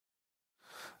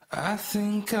I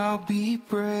think I'll be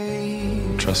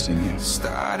brave, trusting you,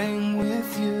 starting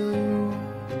with you,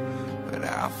 but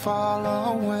I'll fall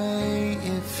away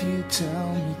if you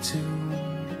tell me to.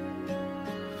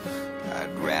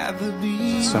 I'd rather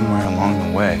be somewhere along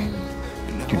the way,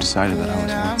 you decided that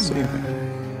I was worth saving.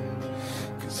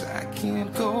 'Cause I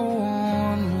can't go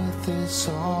on with this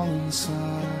all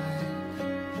inside.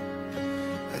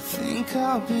 I think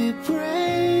I'll be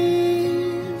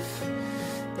brave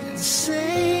and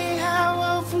say how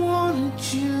I've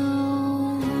wanted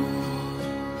you.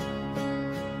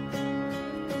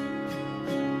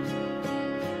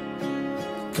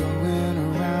 Going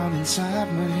around inside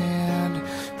my head,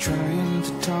 trying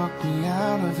to talk me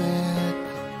out of it.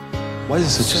 Why is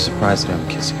it such a surprise that I'm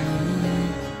kissing you?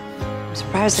 I'm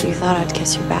surprised that you thought I'd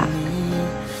kiss you back.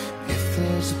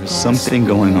 There's something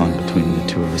going on between the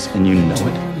two of us, and you know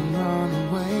it.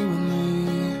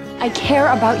 I care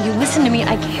about you. Listen to me.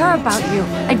 I care about you.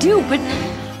 I do, but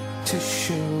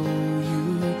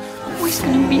always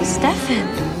gonna be Stefan.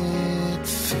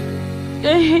 I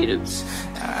hate him.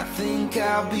 I think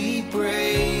I'll be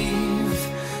brave,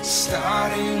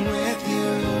 starting with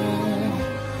you,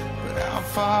 but I'll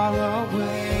fall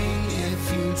away if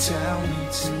you tell me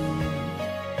to.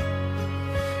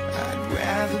 I'd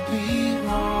rather be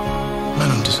wrong. I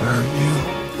don't deserve you.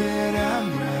 That I'm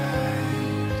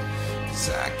right, 'cause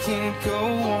I can't go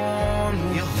on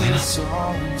with this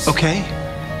all inside. Okay,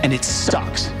 and it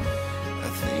sucks. I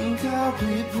think I'll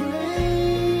be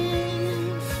brave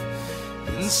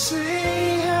and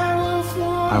say how I've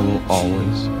wanted I will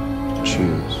always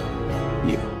choose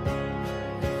you.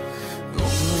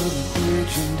 over the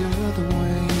bridge under the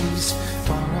waves,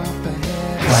 far up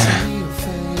ahead. I Elena. see your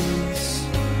face.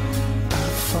 I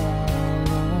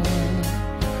follow,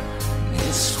 and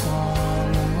it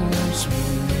swallows me.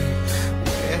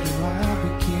 Where do I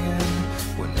begin?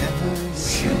 Whenever you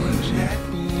say let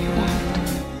me in.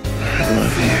 I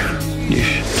love you. You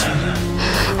should know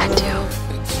that. I do.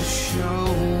 To show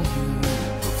you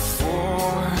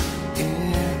before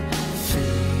it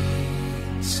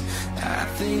fades. I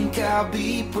think I'll be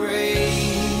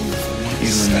brave. You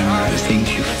remember the things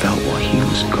you felt while he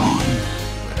was gone.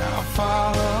 But I'll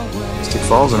fall away. Mystic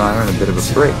Falls and I are in a bit of a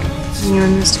break. You're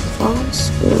in Mystic Falls?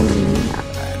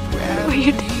 What are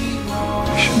you doing?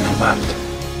 I shouldn't have left.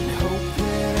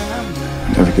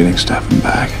 I'm never getting Stefan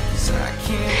back.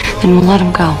 Then we'll let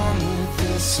him go.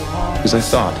 Because I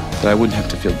thought that I wouldn't have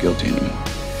to feel guilty anymore.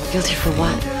 Guilty for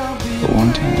what? But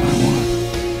one thing that I want.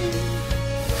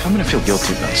 If I'm gonna feel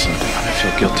guilty about something, I'm gonna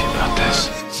feel guilty about this.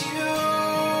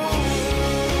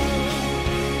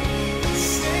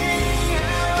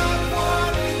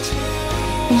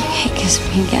 You can't kiss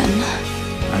me again.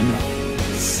 I know.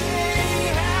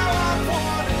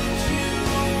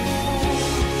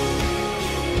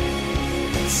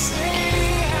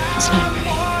 It's not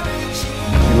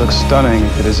right. You look stunning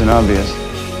if it isn't obvious.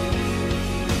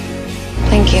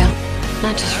 Thank you.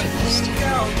 Not just for this, too. For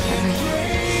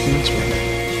everything. That's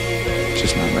right.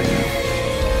 Just not right now.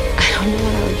 I don't know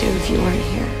what I would do if you weren't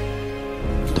here.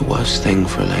 The worst thing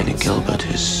for Elena Gilbert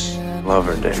is Love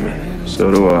her, Damon.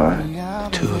 So do I.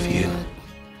 two of you.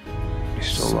 You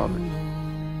still love her.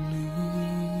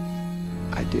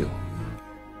 I do.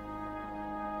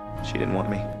 She didn't want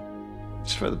me.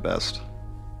 It's for the best.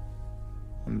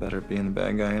 I'm better at being the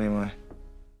bad guy anyway.